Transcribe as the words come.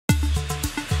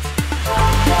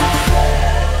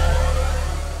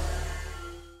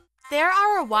There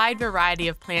are a wide variety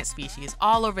of plant species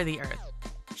all over the earth.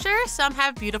 Sure, some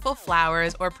have beautiful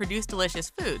flowers or produce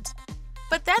delicious foods,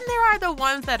 but then there are the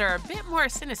ones that are a bit more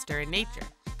sinister in nature.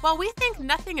 While we think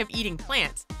nothing of eating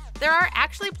plants, there are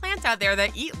actually plants out there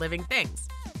that eat living things.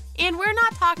 And we're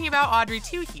not talking about Audrey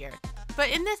 2 here, but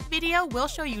in this video we'll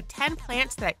show you 10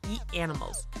 plants that eat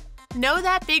animals. No,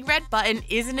 that big red button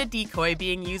isn't a decoy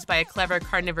being used by a clever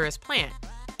carnivorous plant.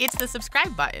 It's the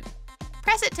subscribe button.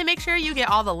 Press it to make sure you get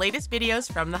all the latest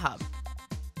videos from the hub.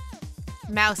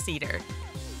 Mouse eater.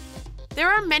 There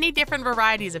are many different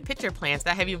varieties of pitcher plants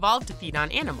that have evolved to feed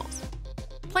on animals.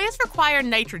 Plants require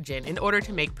nitrogen in order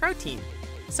to make protein,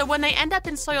 so when they end up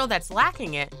in soil that's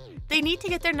lacking it, they need to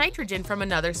get their nitrogen from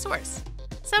another source.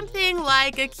 Something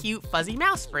like a cute fuzzy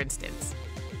mouse, for instance.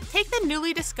 Take the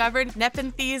newly discovered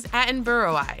Nepenthes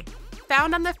attenboroughii,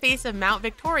 found on the face of Mount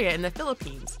Victoria in the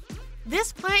Philippines.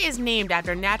 This plant is named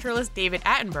after naturalist David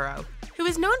Attenborough, who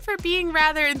is known for being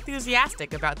rather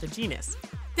enthusiastic about the genus.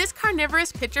 This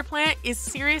carnivorous pitcher plant is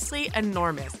seriously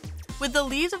enormous, with the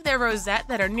leaves of their rosette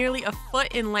that are nearly a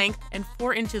foot in length and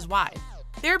 4 inches wide.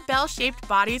 Their bell-shaped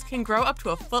bodies can grow up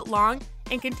to a foot long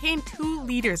and contain 2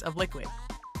 liters of liquid.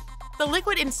 The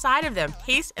liquid inside of them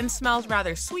tastes and smells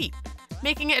rather sweet,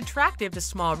 making it attractive to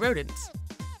small rodents.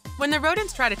 When the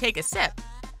rodents try to take a sip,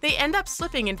 they end up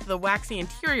slipping into the waxy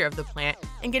interior of the plant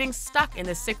and getting stuck in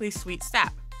the sickly sweet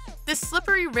sap. The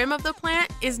slippery rim of the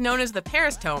plant is known as the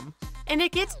peristome, and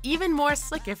it gets even more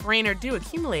slick if rain or dew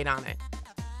accumulate on it.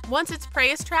 Once its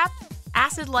prey is trapped,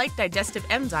 acid-like digestive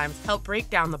enzymes help break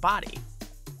down the body.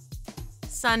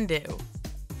 Sundew.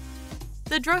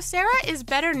 The Drosera is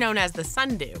better known as the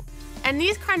sundew, and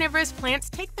these carnivorous plants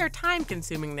take their time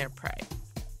consuming their prey.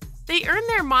 They earn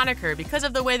their moniker because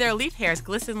of the way their leaf hairs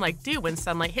glisten like dew when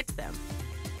sunlight hits them.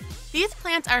 These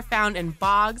plants are found in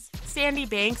bogs, sandy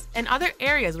banks, and other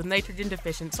areas with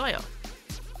nitrogen-deficient soil.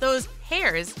 Those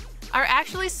hairs are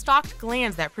actually stalked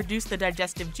glands that produce the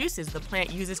digestive juices the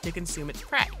plant uses to consume its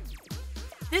prey.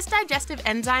 This digestive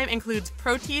enzyme includes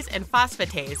protease and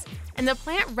phosphatase, and the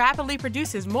plant rapidly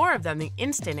produces more of them the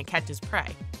instant it catches prey.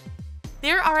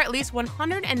 There are at least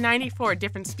 194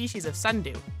 different species of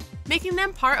sundew, making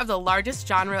them part of the largest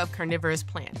genre of carnivorous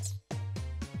plants.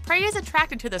 Prey is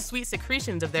attracted to the sweet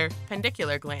secretions of their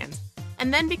pendicular glands,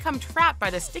 and then become trapped by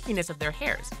the stickiness of their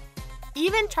hairs.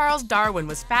 Even Charles Darwin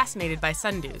was fascinated by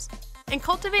sundews, and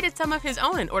cultivated some of his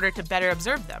own in order to better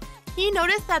observe them. He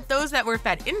noticed that those that were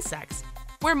fed insects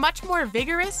were much more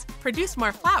vigorous, produced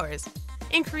more flowers,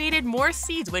 and created more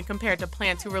seeds when compared to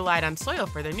plants who relied on soil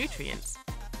for their nutrients.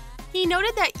 He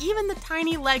noted that even the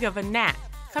tiny leg of a gnat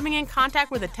coming in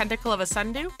contact with a tentacle of a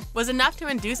sundew was enough to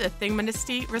induce a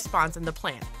thigmonisty response in the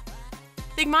plant.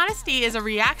 Thigmonisty is a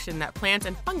reaction that plants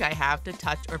and fungi have to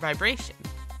touch or vibration.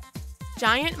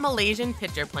 Giant Malaysian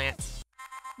pitcher plants.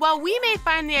 While we may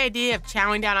find the idea of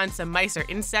chowing down on some mice or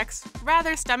insects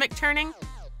rather stomach-churning,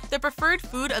 the preferred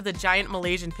food of the giant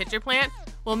Malaysian pitcher plant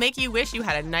will make you wish you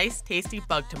had a nice, tasty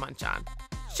bug to munch on.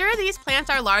 Sure, these plants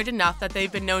are large enough that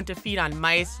they've been known to feed on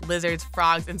mice, lizards,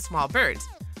 frogs, and small birds,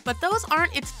 but those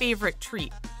aren't its favorite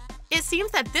treat. It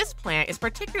seems that this plant is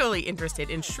particularly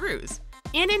interested in shrews,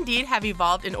 and indeed have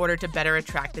evolved in order to better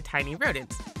attract the tiny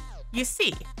rodents. You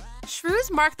see,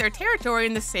 shrews mark their territory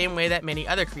in the same way that many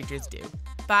other creatures do,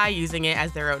 by using it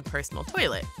as their own personal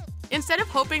toilet. Instead of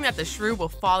hoping that the shrew will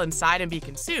fall inside and be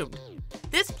consumed,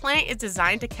 this plant is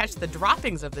designed to catch the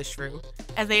droppings of the shrew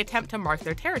as they attempt to mark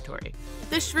their territory.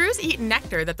 The shrews eat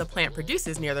nectar that the plant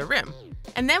produces near the rim,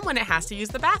 and then when it has to use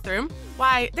the bathroom,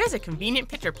 why, there's a convenient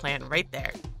pitcher plant right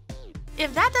there.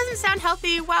 If that doesn't sound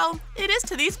healthy, well, it is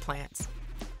to these plants.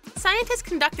 Scientists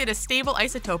conducted a stable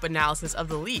isotope analysis of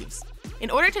the leaves in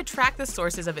order to track the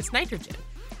sources of its nitrogen.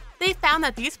 They found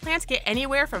that these plants get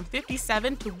anywhere from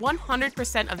 57 to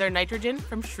 100% of their nitrogen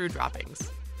from shrew droppings.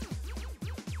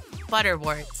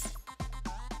 Butterworts.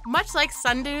 Much like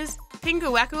sundews,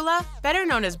 pinguecula, better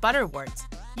known as butterworts,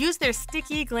 use their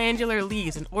sticky glandular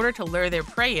leaves in order to lure their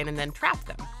prey in and then trap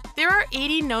them. There are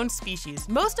 80 known species,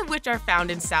 most of which are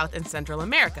found in South and Central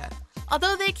America,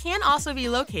 although they can also be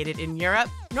located in Europe,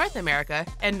 North America,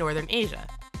 and Northern Asia.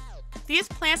 These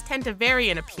plants tend to vary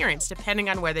in appearance depending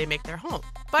on where they make their home.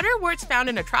 Butterworts found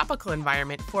in a tropical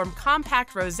environment form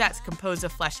compact rosettes composed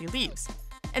of fleshy leaves,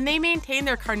 and they maintain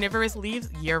their carnivorous leaves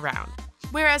year-round.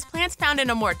 Whereas plants found in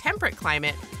a more temperate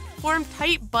climate form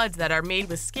tight buds that are made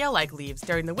with scale-like leaves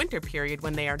during the winter period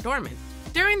when they are dormant.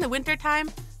 During the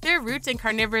wintertime, their roots and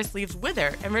carnivorous leaves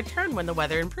wither and return when the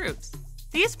weather improves.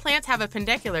 These plants have a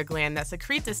pendicular gland that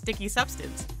secretes a sticky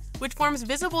substance, which forms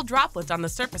visible droplets on the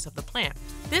surface of the plant.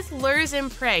 This lures in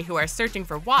prey who are searching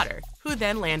for water, who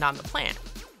then land on the plant.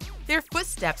 Their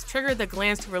footsteps trigger the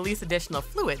glands to release additional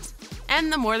fluids, and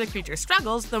the more the creature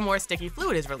struggles, the more sticky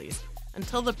fluid is released,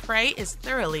 until the prey is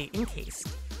thoroughly encased.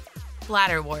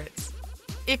 Bladderworts.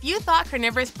 If you thought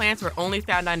carnivorous plants were only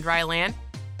found on dry land,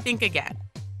 think again.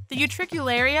 The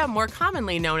Utricularia, more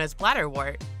commonly known as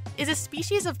bladderwort, is a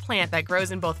species of plant that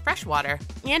grows in both freshwater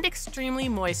and extremely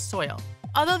moist soil.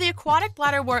 Although the aquatic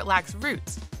bladderwort lacks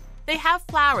roots, they have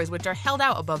flowers which are held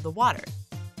out above the water.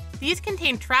 These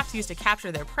contain traps used to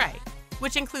capture their prey,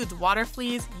 which includes water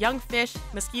fleas, young fish,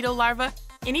 mosquito larvae,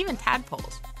 and even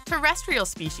tadpoles. Terrestrial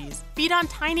species feed on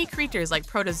tiny creatures like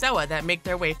protozoa that make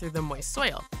their way through the moist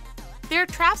soil. Their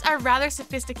traps are rather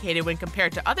sophisticated when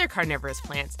compared to other carnivorous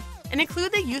plants and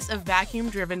include the use of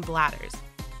vacuum-driven bladders.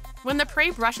 When the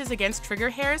prey brushes against trigger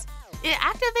hairs, it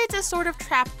activates a sort of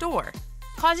trap door,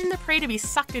 causing the prey to be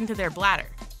sucked into their bladder.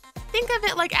 Think of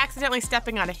it like accidentally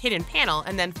stepping on a hidden panel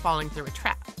and then falling through a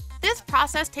trap. This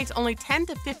process takes only 10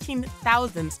 to 15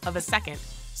 thousandths of a second,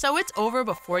 so it's over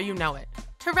before you know it.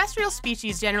 Terrestrial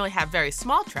species generally have very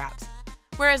small traps,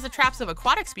 whereas the traps of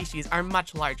aquatic species are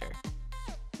much larger.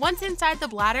 Once inside the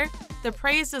bladder, the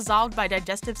prey is dissolved by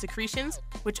digestive secretions,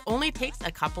 which only takes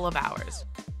a couple of hours.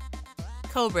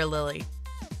 Cobra lily.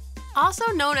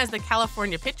 Also known as the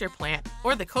California pitcher plant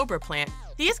or the cobra plant,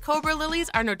 these cobra lilies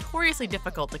are notoriously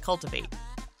difficult to cultivate.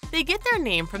 They get their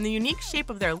name from the unique shape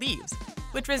of their leaves,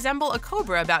 which resemble a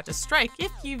cobra about to strike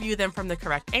if you view them from the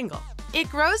correct angle. It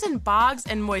grows in bogs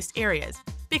and moist areas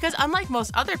because, unlike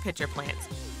most other pitcher plants,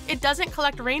 it doesn't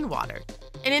collect rainwater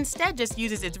and instead just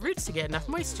uses its roots to get enough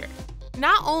moisture.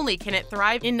 Not only can it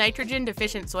thrive in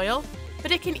nitrogen-deficient soil,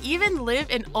 but it can even live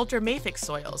in ultramafic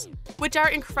soils, which are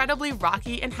incredibly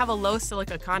rocky and have a low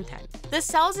silica content. The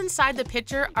cells inside the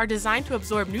pitcher are designed to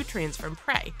absorb nutrients from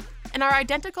prey and are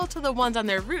identical to the ones on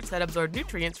their roots that absorb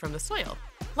nutrients from the soil.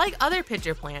 Like other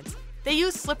pitcher plants, they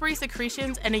use slippery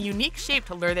secretions and a unique shape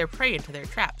to lure their prey into their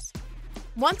traps.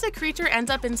 Once a creature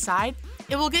ends up inside,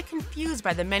 it will get confused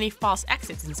by the many false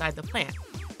exits inside the plant.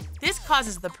 This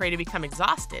causes the prey to become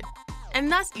exhausted, and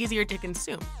thus easier to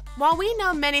consume. While we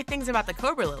know many things about the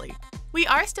cobra lily, we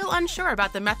are still unsure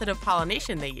about the method of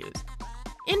pollination they use.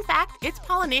 In fact, its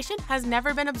pollination has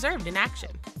never been observed in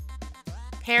action.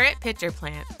 Parrot pitcher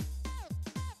plant.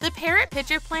 The parrot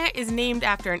pitcher plant is named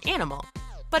after an animal,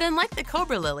 but unlike the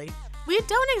cobra lily, we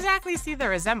don't exactly see the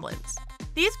resemblance.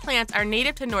 These plants are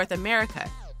native to North America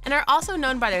and are also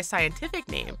known by their scientific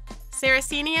name,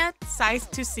 Sarracenia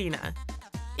caestucina.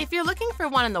 If you're looking for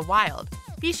one in the wild,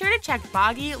 be sure to check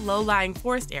boggy, low-lying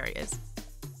forest areas.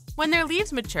 When their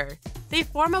leaves mature, they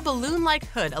form a balloon-like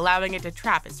hood, allowing it to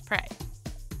trap its prey.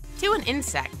 To an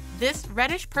insect, this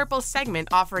reddish-purple segment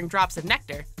offering drops of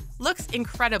nectar looks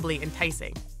incredibly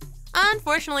enticing.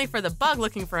 Unfortunately for the bug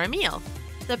looking for a meal,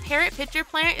 the parrot pitcher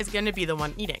plant is going to be the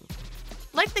one eating.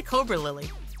 Like the cobra lily,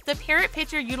 the parrot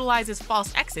pitcher utilizes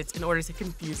false exits in order to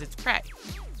confuse its prey.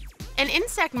 An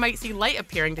insect might see light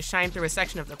appearing to shine through a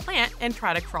section of the plant and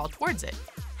try to crawl towards it.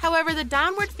 However, the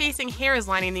downward-facing hairs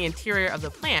lining the interior of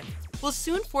the plant will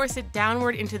soon force it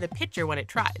downward into the pitcher when it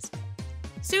tries.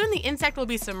 Soon, the insect will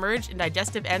be submerged in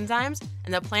digestive enzymes,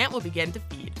 and the plant will begin to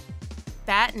feed.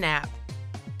 Bat nap.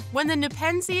 When the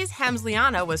Nupensis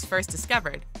hemsliana was first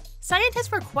discovered,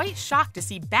 scientists were quite shocked to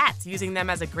see bats using them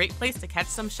as a great place to catch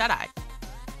some shut-eye.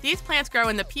 These plants grow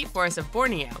in the peat forests of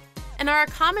Borneo and are a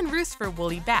common roost for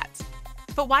woolly bats.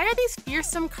 But why are these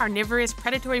fearsome, carnivorous,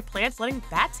 predatory plants letting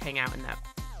bats hang out in them?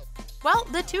 Well,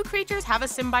 the two creatures have a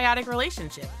symbiotic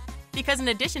relationship, because in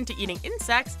addition to eating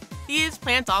insects, these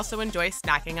plants also enjoy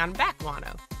snacking on bat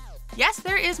guano. Yes,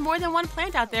 there is more than one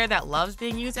plant out there that loves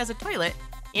being used as a toilet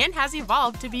and has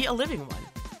evolved to be a living one.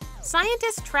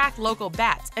 Scientists tracked local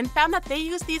bats and found that they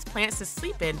use these plants to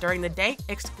sleep in during the day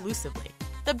exclusively.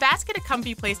 The bats get a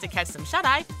comfy place to catch some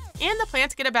shut-eye, and the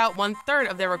plants get about 1/3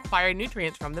 of their required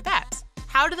nutrients from the bats.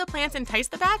 How do the plants entice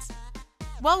the bats?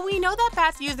 Well, we know that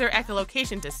bats use their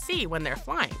echolocation to see when they're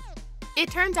flying.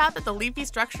 It turns out that the leafy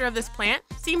structure of this plant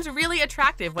seems really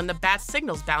attractive when the bat's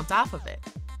signals bounce off of it.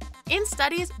 In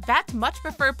studies, bats much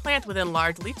prefer plants within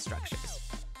large leaf structures.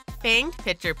 Fanged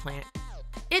pitcher plant.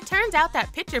 It turns out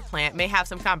that pitcher plant may have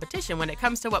some competition when it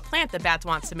comes to what plant the bats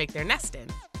wants to make their nest in.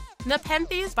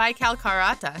 Nepenthes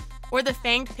bicalcarata, or the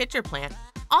fanged pitcher plant,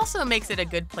 also makes it a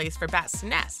good place for bats to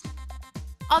nest.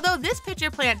 Although this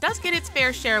pitcher plant does get its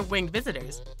fair share of winged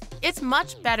visitors, it's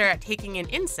much better at taking in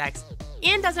insects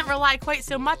and doesn't rely quite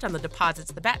so much on the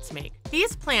deposits the bats make.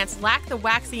 These plants lack the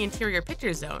waxy interior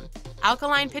pitcher zone,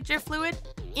 alkaline pitcher fluid,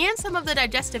 and some of the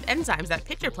digestive enzymes that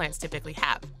pitcher plants typically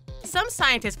have. Some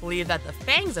scientists believe that the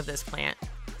fangs of this plant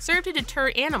serve to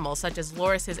deter animals such as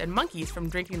lorises and monkeys from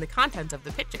drinking the contents of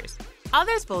the pitchers.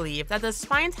 Others believe that the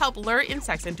spines help lure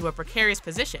insects into a precarious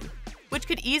position, which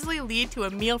could easily lead to a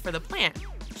meal for the plant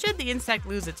should the insect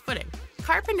lose its footing.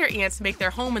 Carpenter ants make their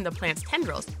home in the plant's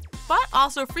tendrils, but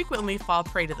also frequently fall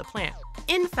prey to the plant.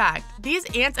 In fact, these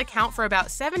ants account for about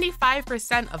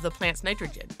 75% of the plant's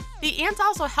nitrogen. The ants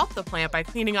also help the plant by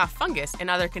cleaning off fungus and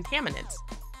other contaminants.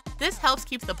 This helps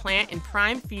keep the plant in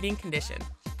prime feeding condition.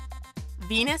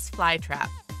 Venus flytrap.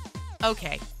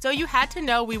 Okay, so you had to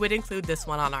know we would include this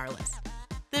one on our list.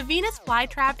 The Venus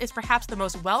flytrap is perhaps the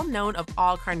most well-known of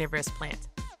all carnivorous plants,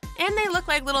 and they look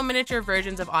like little miniature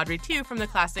versions of Audrey 2 from the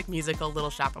classic musical Little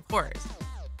Shop of Horrors.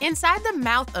 Inside the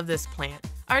mouth of this plant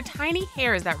are tiny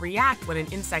hairs that react when an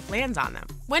insect lands on them.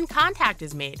 When contact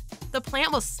is made, the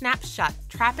plant will snap shut,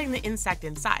 trapping the insect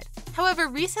inside. However,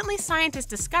 recently scientists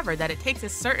discovered that it takes a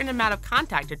certain amount of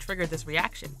contact to trigger this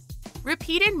reaction.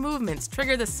 Repeated movements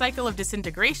trigger the cycle of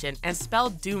disintegration and spell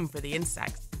doom for the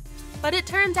insects. But it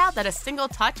turns out that a single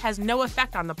touch has no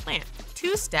effect on the plant.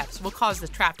 2 steps will cause the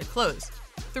trap to close.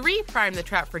 3 prime the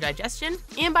trap for digestion,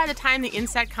 and by the time the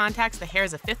insect contacts the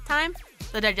hairs a 5th time,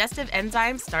 the digestive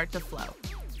enzymes start to flow.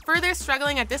 Further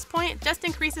struggling at this point just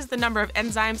increases the number of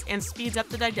enzymes and speeds up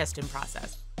the digestion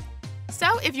process.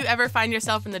 So if you ever find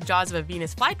yourself in the jaws of a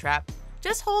Venus flytrap,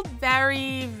 just hold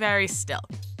very, very still,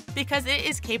 because it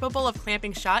is capable of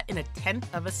clamping shut in a 1/10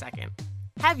 of a second.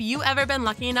 Have you ever been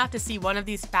lucky enough to see one of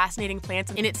these fascinating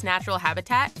plants in its natural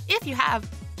habitat? If you have,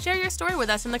 share your story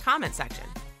with us in the comment section.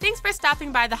 Thanks for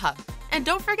stopping by the Hub, and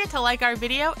don't forget to like our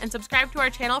video and subscribe to our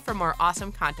channel for more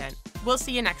awesome content. We'll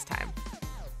see you next time.